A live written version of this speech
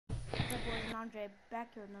Andre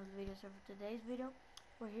back here with another video. So for today's video,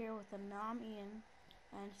 we're here with Ian,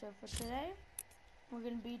 and so for today, we're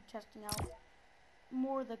going to be testing out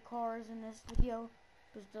more of the cars in this video,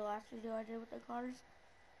 because the last video I did with the cars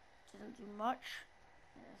didn't do much.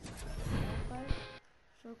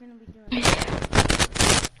 So we're going to be doing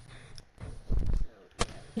that.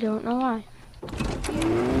 I don't know why.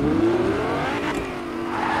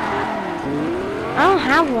 I don't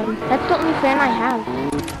have one. That's the only fan I have.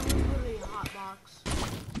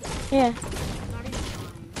 Yeah.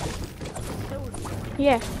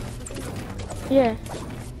 Yeah. Yeah.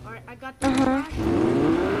 Alright, I got the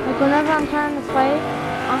Like whenever I'm trying to play,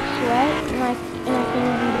 I'll sweat and I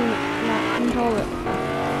can't even control it.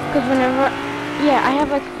 Cause whenever, yeah, I have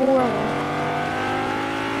like 4 of them.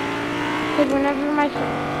 Cause whenever I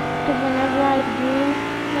do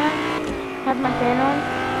that, have my fan on,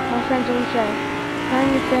 my friends always say, turn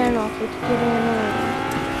your fan off, it's getting annoying.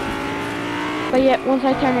 But yet, once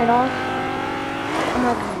I turn it off,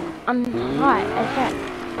 I'm hot as heck.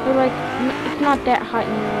 They're like, it's not that hot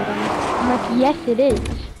anymore. I'm like, yes it is.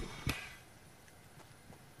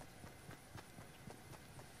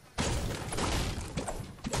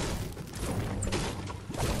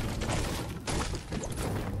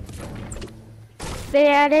 They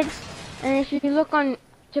added, and if you look on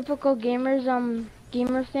typical gamers,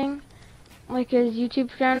 gamer thing, like his YouTube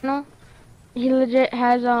channel, he legit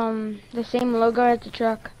has, the same logo as the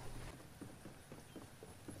truck.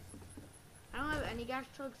 I don't have any gas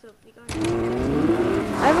trucks, so you guys...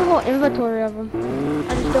 I have a whole inventory of them.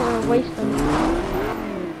 I just don't want to waste them.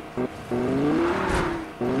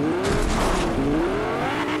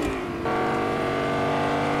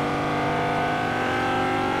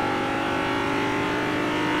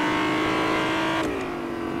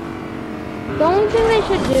 The only thing they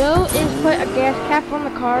should do is put a gas cap on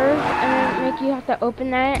the cars and then make you have to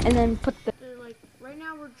open that and then put the... Like, right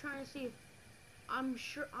now we're trying to see if... I'm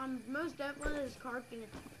most definitely this car can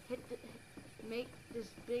make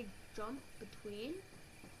this big jump between,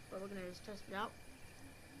 but we're gonna just test it out.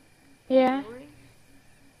 Yeah.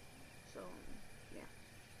 So, yeah.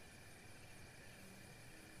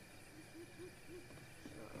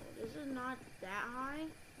 So, this is not that high.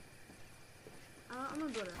 I'm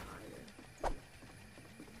gonna go to higher.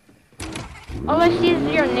 All I see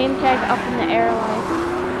is your name tag up in the air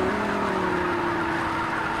like.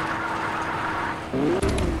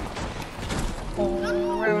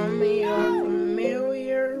 All around me are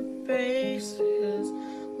familiar faces,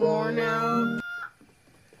 worn out.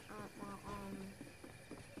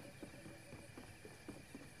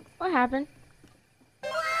 What happened?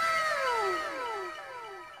 This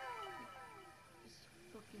is a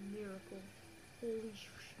fucking miracle. Holy shit.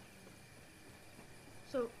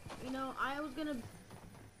 So, you know, I was gonna...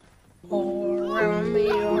 All around me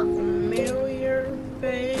are familiar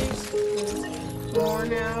faces,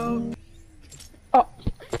 worn out. Oh.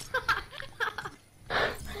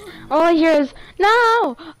 All I hear is,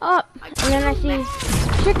 no! Up! And then I see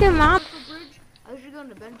chicken mouth. I was just going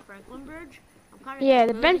to Ben Franklin Bridge. Yeah,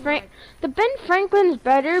 the Ben Franklin's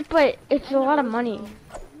better, but it's a lot of money.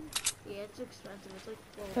 Yeah, it's expensive. It's like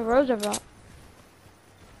The Roosevelt.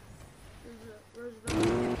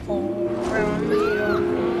 All around me are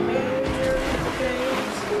familiar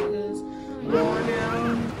faces, worn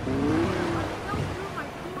out.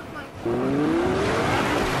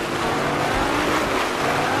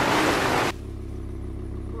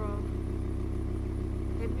 Bro,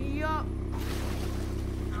 hit me up.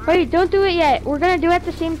 Wait, don't do it yet. We're gonna do it at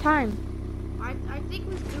the same time. I think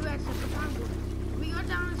we do at separate times. We got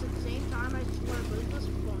down at the same time. I swear, but it was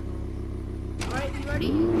going on. Alright, you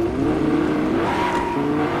ready?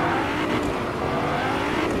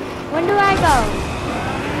 When do I go?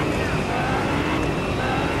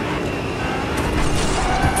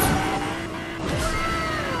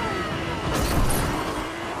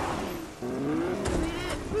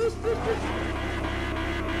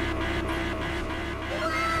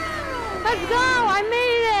 Let's go! I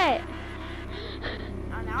made it!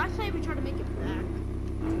 Now I say we try to make it back.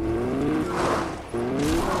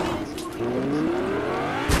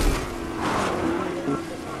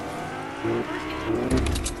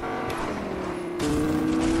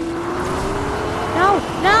 No!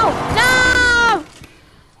 No! No!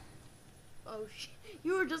 Oh shit.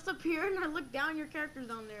 You were just up here and I looked down, your character's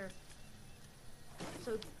on there.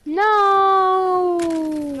 So No!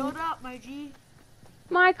 build up, my G.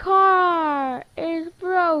 My car is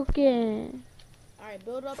broken. Alright,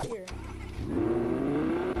 build up here.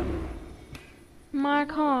 My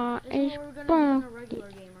car is This is what we're gonna do in a broken.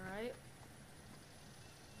 regular game, alright?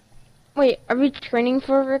 Wait, are we training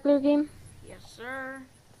for a regular game? Yes, sir.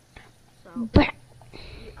 So So, Bah.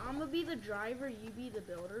 I'm gonna be the driver, you be the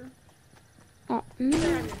builder. Oh, You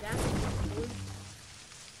better have your gas tank, dude.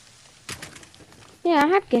 yeah, I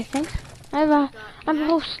have gas tanks. I have a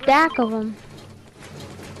whole stack of them.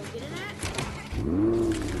 So get in that.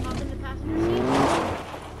 Hop in the passenger seat.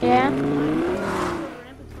 Yeah. Go to the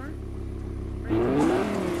ramp in front.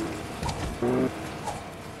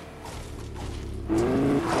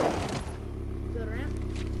 Go to the ramp.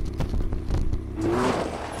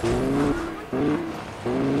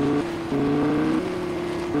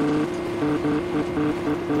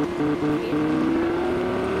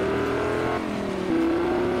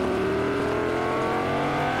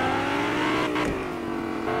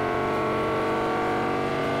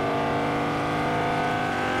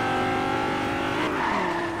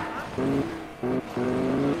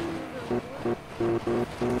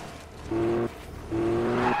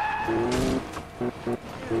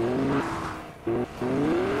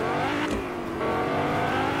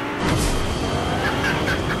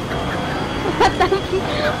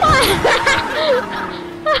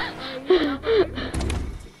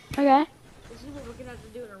 Okay. This is what we're gonna have to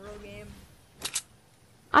do in a real game.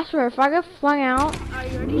 I swear, if I get flung out, Are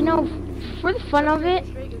you ready? you know, for the fun of it. Go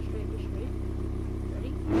straight, go straight, go straight.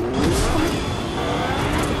 Ready?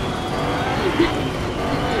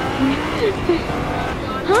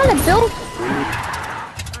 How to build?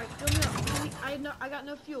 Alright, fill me up. I got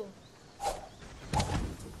no fuel.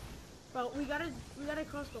 But we gotta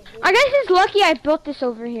cross the whole. I guess it's lucky I built this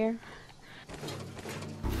over here.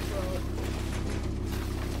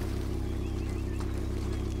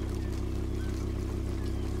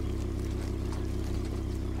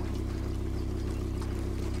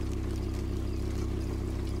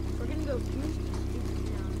 We're gonna go fuse.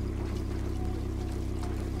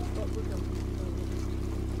 Oh, we're going.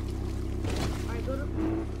 Alright, go to.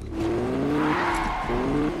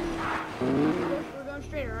 We're going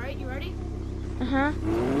straight, alright? You ready? Uh-huh.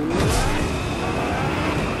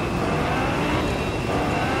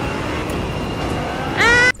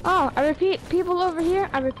 Ah! Oh, I repeat, people over here.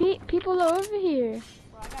 I repeat, people over here.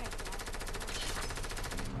 Well, I gotta gas.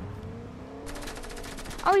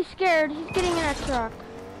 Oh, he's scared. He's getting in a truck.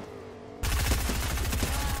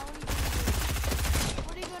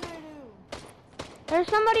 What are you gonna do? There's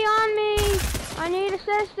somebody on me. I need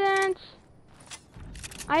assistance.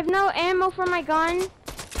 I have no ammo for my gun.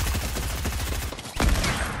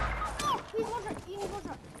 Oh, he's one shot. He needs one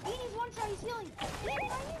shot. He needs one shot. He's healing.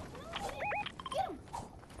 Get him.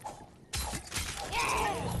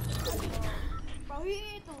 Yeah. Bro, he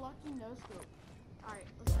ate the lucky no scope. Alright,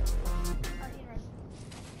 let's go. Alright, you rest.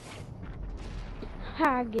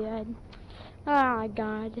 Ah, good. Oh my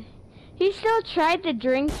god. He still tried to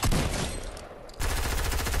drink.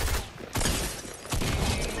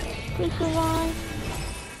 Please survive.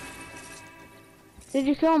 Did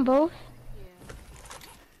you kill them both?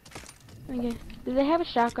 Yeah. Okay. Do they have a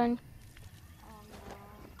shotgun?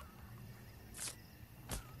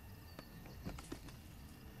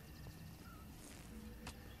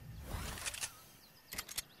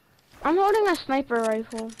 I'm holding a sniper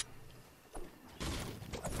rifle.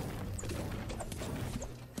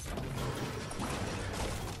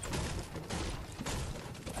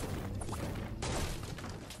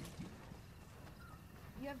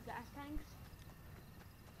 You have gas tanks?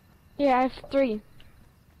 Yeah, I have 3.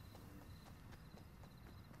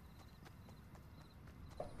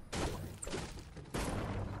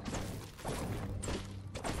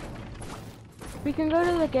 We can go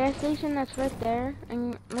to the gas station that's right there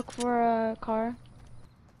and look for a car.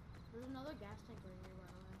 There's another gas tank right here,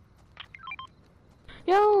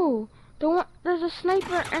 by the way. Yo! There's a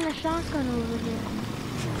sniper and a shotgun over here.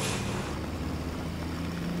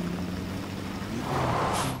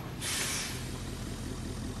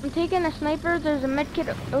 I'm taking a sniper. There's a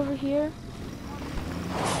medkit over here.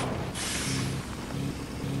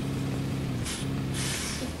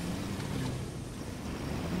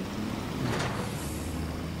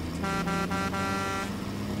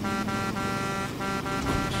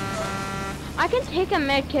 I can take a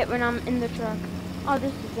medkit when I'm in the truck. Oh,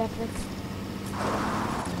 this is epic.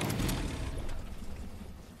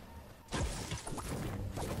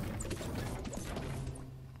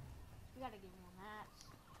 You gotta give me a mats.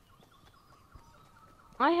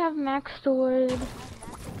 I have max sword.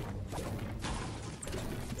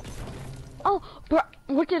 Oh, bro,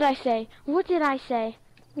 what did I say? What did I say?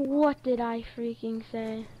 What did I freaking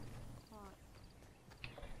say?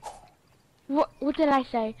 What did I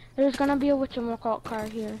say? There's gonna be a whatchamacallit car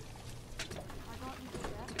here. I don't need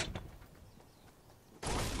that.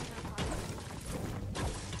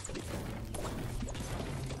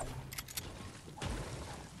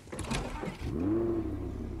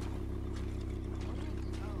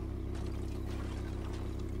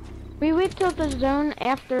 We wait till the zone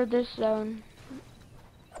after this zone.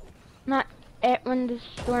 Not at when the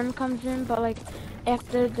storm comes in, but like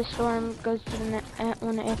after the storm goes to the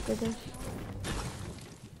one after this.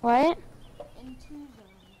 What? In 2 zones.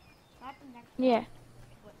 Not the next Yeah. one,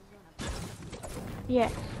 but the zone up.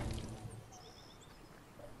 Yes.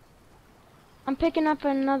 I'm picking up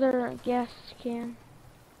another gas can.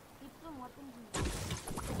 Keep some weapons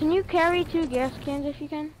in. Can you carry 2 gas cans if you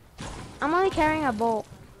can? I'm only carrying a bolt.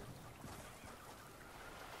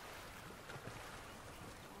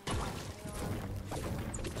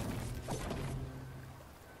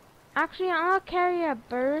 Actually, I'll carry a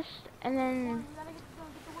burst and then.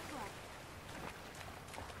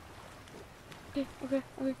 Okay.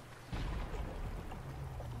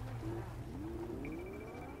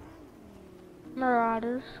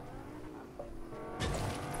 Marauders.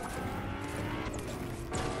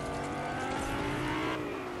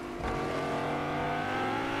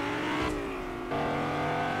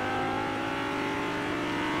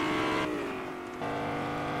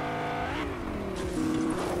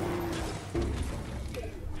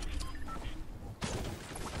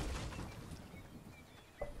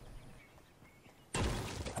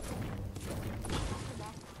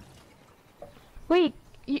 Wait,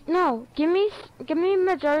 no, give me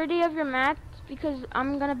majority of your mats because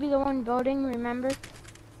I'm gonna be the one building. Remember?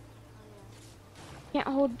 Can't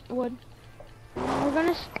hold wood. We're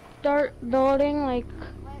gonna start building like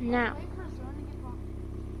now. Wait for a zone to get behind.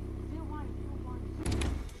 Feel one.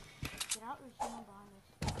 Get out, there's someone behind us.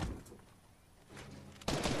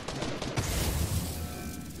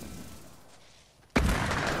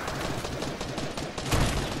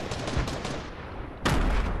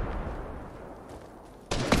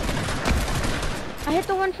 I hit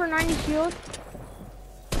the one for 90 shield.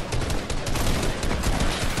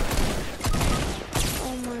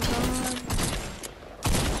 Oh my god.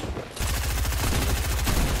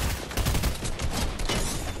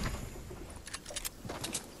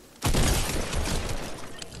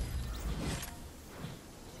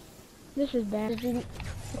 This is bad. Picking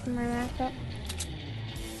my mask up.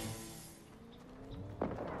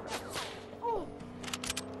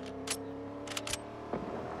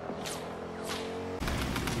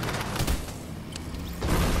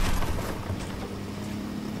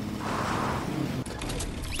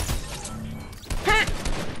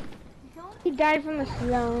 He died from the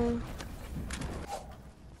zone.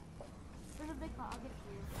 There's a big car, I'll get to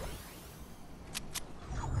you.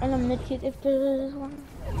 And a midkit if there is one.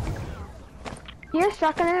 You're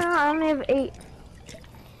sucking it out. I only have 8.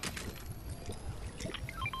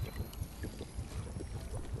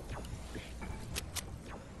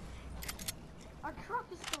 Our truck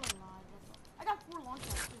is still alive. I got 4 launch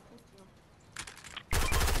pads.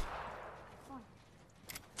 Come on.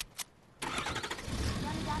 You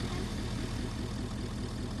got any back then?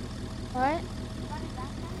 What? You got any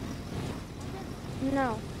back then? No,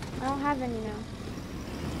 I don't have any now.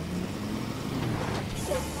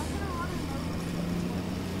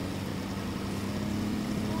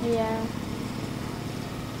 Yeah.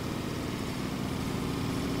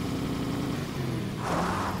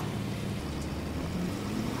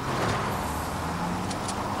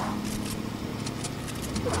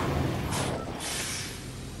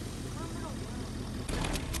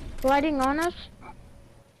 Gliding on us?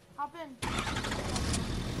 Hop in.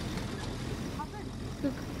 Hop in.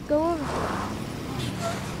 Go over.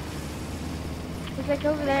 It's like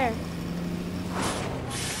over there.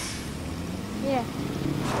 Yeah.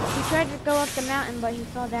 He tried to go up the mountain, but he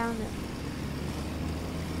fell down it.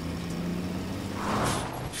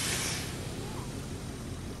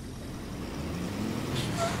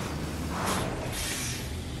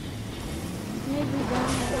 Maybe down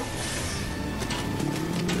there.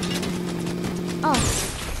 Oh.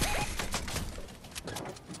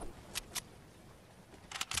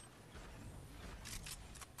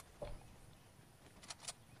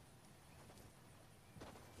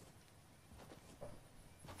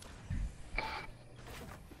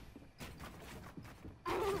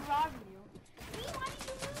 Robbing you. Why did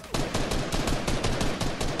you move?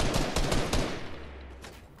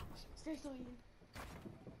 Seriously.